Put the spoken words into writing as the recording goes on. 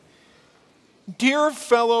Dear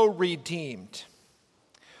fellow redeemed,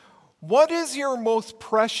 what is your most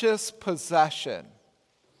precious possession?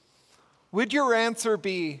 Would your answer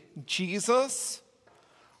be Jesus?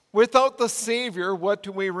 Without the Savior, what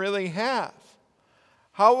do we really have?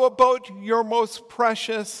 How about your most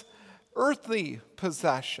precious earthly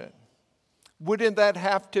possession? Wouldn't that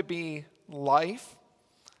have to be life?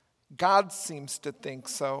 God seems to think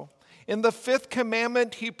so. In the fifth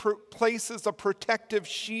commandment, he places a protective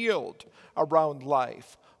shield around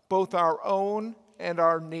life, both our own and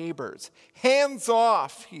our neighbors. Hands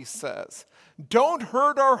off, he says. Don't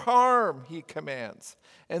hurt or harm, he commands.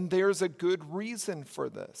 And there's a good reason for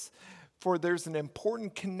this. For there's an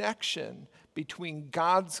important connection between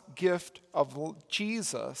God's gift of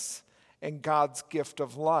Jesus and God's gift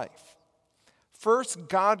of life. First,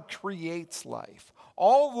 God creates life.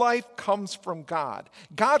 All life comes from God.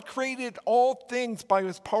 God created all things by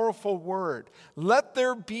his powerful word. Let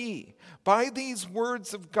there be. By these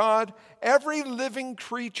words of God, every living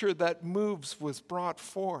creature that moves was brought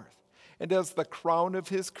forth. And as the crown of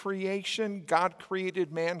his creation, God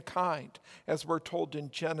created mankind, as we're told in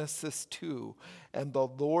Genesis 2. And the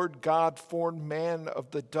Lord God formed man of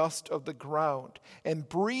the dust of the ground and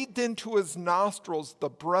breathed into his nostrils the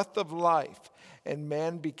breath of life, and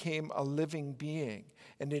man became a living being.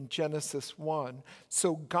 And in Genesis 1,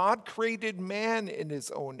 so God created man in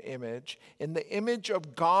his own image. In the image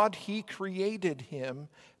of God, he created him.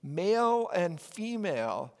 Male and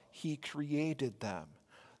female, he created them.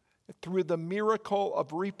 Through the miracle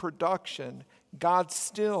of reproduction, God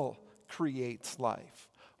still creates life.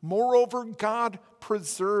 Moreover, God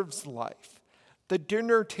preserves life. The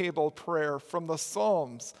dinner table prayer from the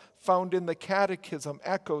Psalms found in the Catechism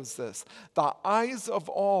echoes this. The eyes of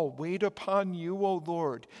all wait upon you, O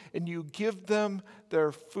Lord, and you give them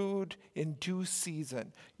their food in due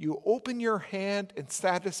season. You open your hand and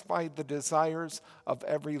satisfy the desires of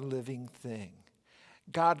every living thing.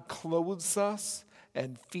 God clothes us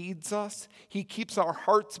and feeds us. He keeps our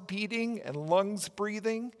hearts beating and lungs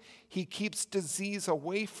breathing. He keeps disease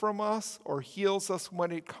away from us or heals us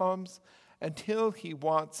when it comes until he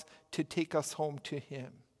wants to take us home to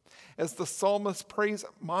him. As the psalmist prays,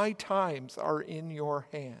 my times are in your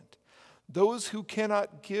hand. Those who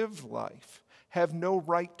cannot give life have no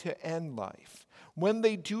right to end life. When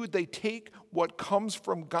they do, they take what comes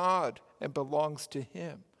from God and belongs to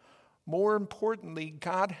him. More importantly,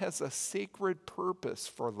 God has a sacred purpose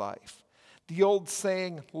for life. The old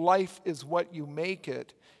saying, life is what you make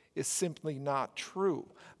it, is simply not true.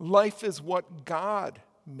 Life is what God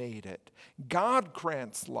made it. God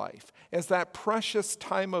grants life as that precious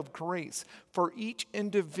time of grace for each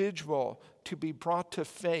individual to be brought to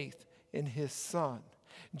faith in his Son.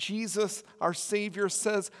 Jesus, our Savior,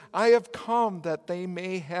 says, I have come that they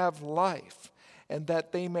may have life and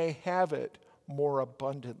that they may have it more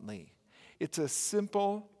abundantly. It's as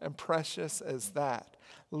simple and precious as that.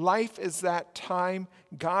 Life is that time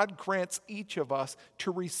God grants each of us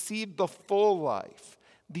to receive the full life,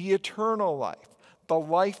 the eternal life, the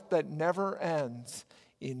life that never ends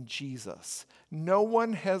in Jesus. No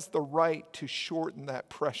one has the right to shorten that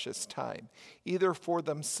precious time, either for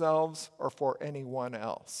themselves or for anyone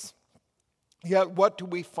else. Yet what do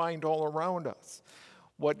we find all around us?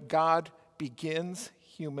 What God begins,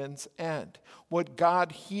 humans end. What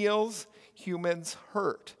God heals, humans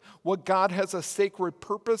hurt. What God has a sacred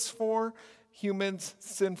purpose for, humans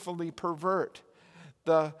sinfully pervert.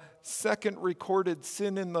 The second recorded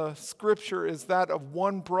sin in the scripture is that of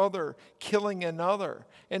one brother killing another,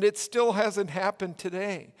 and it still hasn't happened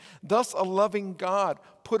today. Thus, a loving God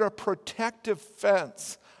put a protective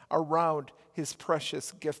fence around his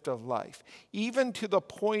precious gift of life, even to the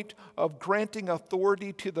point of granting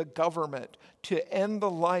authority to the government to end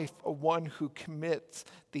the life of one who commits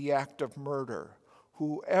the act of murder.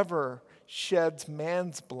 Whoever sheds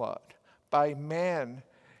man's blood, by man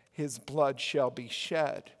his blood shall be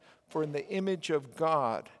shed. For in the image of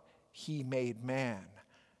God he made man.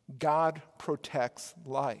 God protects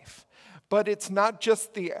life. But it's not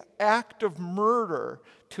just the act of murder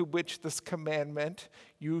to which this commandment,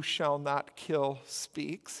 you shall not kill,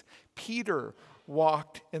 speaks. Peter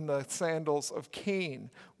walked in the sandals of Cain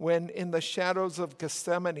when in the shadows of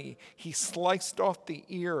Gethsemane he sliced off the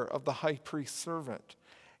ear of the high priest's servant.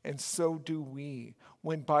 And so do we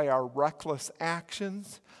when by our reckless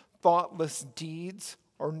actions, thoughtless deeds,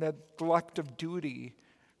 or neglect of duty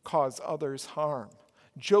cause others harm.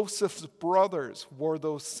 Joseph's brothers wore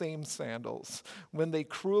those same sandals when they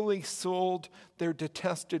cruelly sold their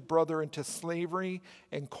detested brother into slavery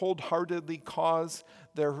and cold-heartedly caused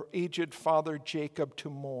their aged father Jacob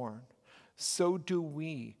to mourn. So do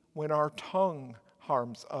we when our tongue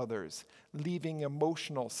harms others, leaving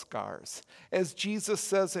emotional scars. As Jesus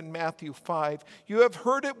says in Matthew 5, "You have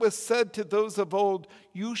heard it was said to those of old,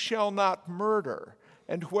 'You shall not murder,'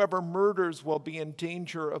 and whoever murders will be in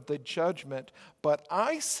danger of the judgment. But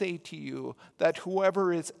I say to you that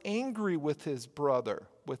whoever is angry with his brother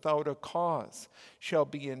without a cause shall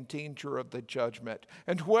be in danger of the judgment.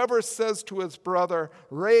 And whoever says to his brother,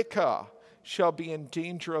 'Reka,' shall be in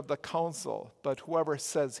danger of the council. But whoever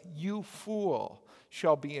says, 'You fool,'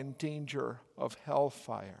 shall be in danger of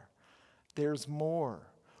hellfire." There's more.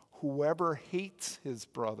 Whoever hates his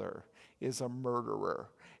brother is a murderer,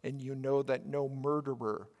 and you know that no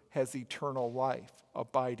murderer has eternal life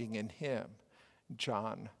abiding in him,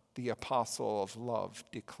 John, the apostle of love,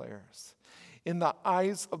 declares. In the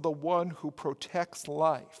eyes of the one who protects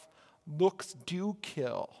life, looks do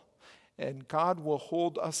kill, and God will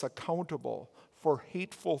hold us accountable for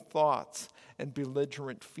hateful thoughts and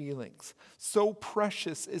belligerent feelings. So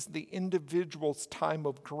precious is the individual's time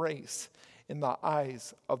of grace in the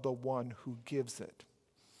eyes of the one who gives it.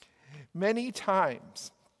 Many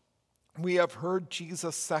times we have heard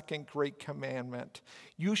Jesus' second great commandment,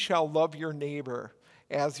 "You shall love your neighbor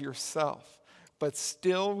as yourself." But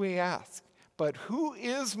still we ask, but who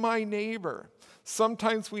is my neighbor?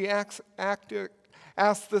 Sometimes we ask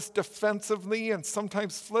this defensively and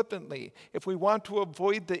sometimes flippantly. If we want to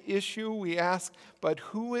avoid the issue, we ask, but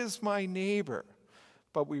who is my neighbor?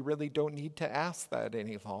 But we really don't need to ask that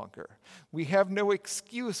any longer. We have no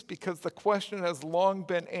excuse because the question has long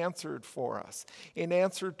been answered for us. In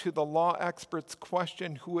answer to the law expert's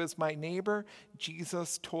question, "Who is my neighbor?"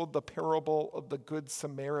 Jesus told the parable of the Good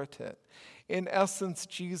Samaritan. In essence,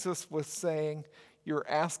 Jesus was saying, you're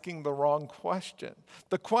asking the wrong question.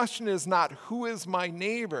 The question is not, "Who is my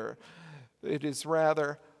neighbor?" It is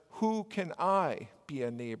rather, "Who can I be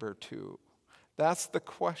a neighbor to?" That's the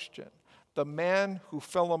question. The man who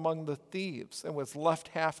fell among the thieves and was left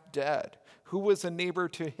half dead, who was a neighbor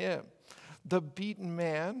to him? The beaten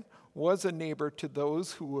man was a neighbor to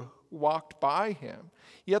those who walked by him.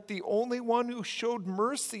 Yet the only one who showed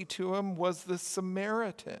mercy to him was the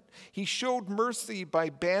Samaritan. He showed mercy by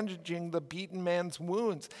bandaging the beaten man's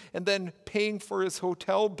wounds and then paying for his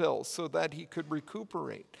hotel bills so that he could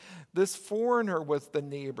recuperate. This foreigner was the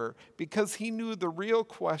neighbor because he knew the real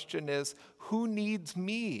question is, who needs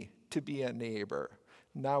me to be a neighbor?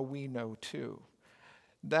 Now we know too.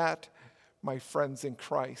 That, my friends in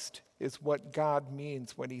Christ, is what God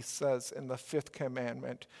means when he says in the fifth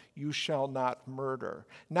commandment, "You shall not murder."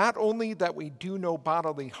 Not only that we do no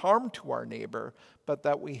bodily harm to our neighbor, but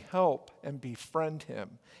that we help and befriend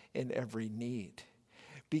him in every need.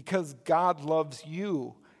 Because God loves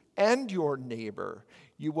you and your neighbor,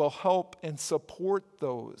 you will help and support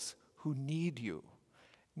those who need you.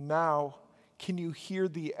 Now, can you hear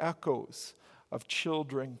the echoes of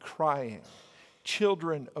children crying?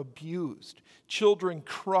 Children abused, children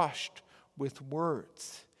crushed with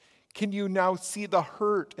words. Can you now see the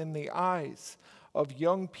hurt in the eyes of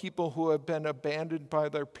young people who have been abandoned by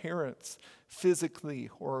their parents physically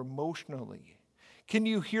or emotionally? Can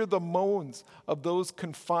you hear the moans of those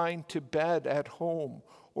confined to bed at home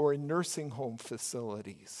or in nursing home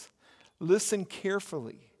facilities? Listen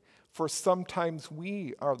carefully, for sometimes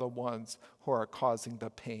we are the ones who are causing the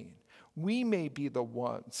pain. We may be the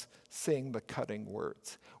ones saying the cutting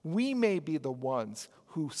words. We may be the ones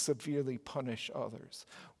who severely punish others.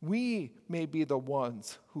 We may be the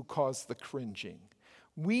ones who cause the cringing.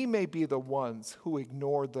 We may be the ones who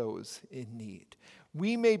ignore those in need.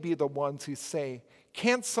 We may be the ones who say,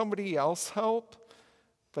 "Can't somebody else help?"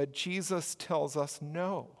 But Jesus tells us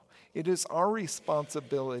no. It is our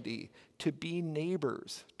responsibility to be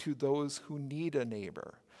neighbors to those who need a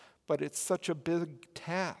neighbor. But it's such a big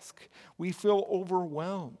task. We feel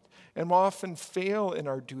overwhelmed and often fail in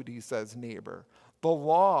our duties as neighbor. The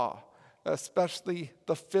law, especially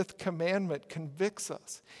the fifth commandment, convicts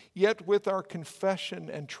us. Yet with our confession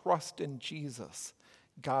and trust in Jesus,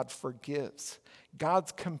 God forgives.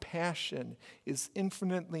 God's compassion is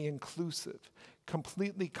infinitely inclusive,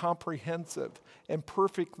 completely comprehensive, and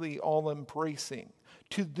perfectly all-embracing.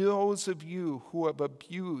 To those of you who have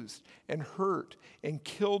abused and hurt and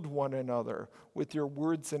killed one another with your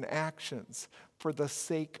words and actions, for the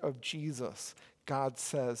sake of Jesus, God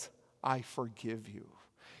says, "I forgive you."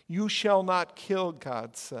 You shall not kill,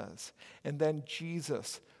 God says. And then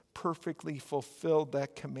Jesus perfectly fulfilled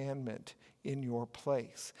that commandment in your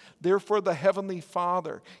place. Therefore, the Heavenly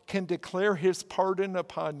Father can declare his pardon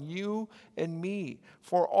upon you and me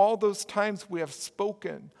for all those times we have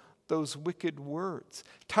spoken those wicked words,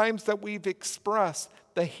 times that we've expressed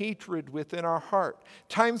the hatred within our heart,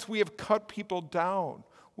 times we have cut people down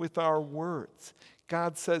with our words.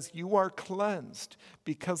 God says you are cleansed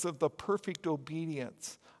because of the perfect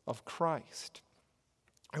obedience of Christ.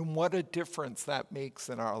 And what a difference that makes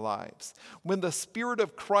in our lives. When the Spirit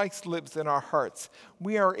of Christ lives in our hearts,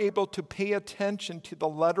 we are able to pay attention to the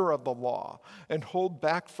letter of the law and hold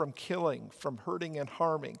back from killing, from hurting and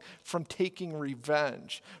harming, from taking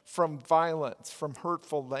revenge, from violence, from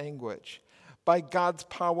hurtful language. By God's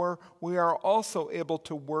power, we are also able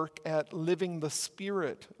to work at living the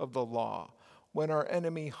spirit of the law. When our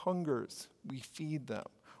enemy hungers, we feed them.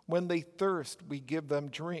 When they thirst, we give them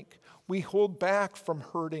drink. We hold back from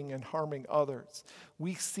hurting and harming others.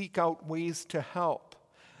 We seek out ways to help.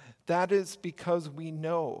 That is because we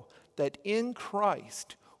know that in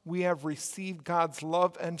Christ we have received God's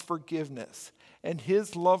love and forgiveness, and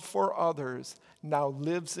his love for others now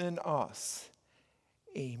lives in us.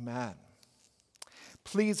 Amen.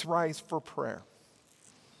 Please rise for prayer.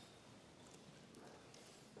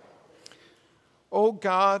 O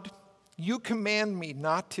God, you command me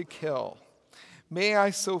not to kill. May I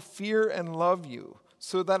so fear and love you,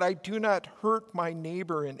 so that I do not hurt my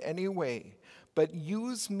neighbor in any way, but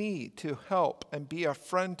use me to help and be a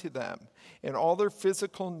friend to them in all their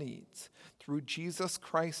physical needs. Through Jesus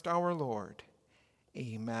Christ our Lord.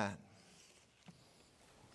 Amen.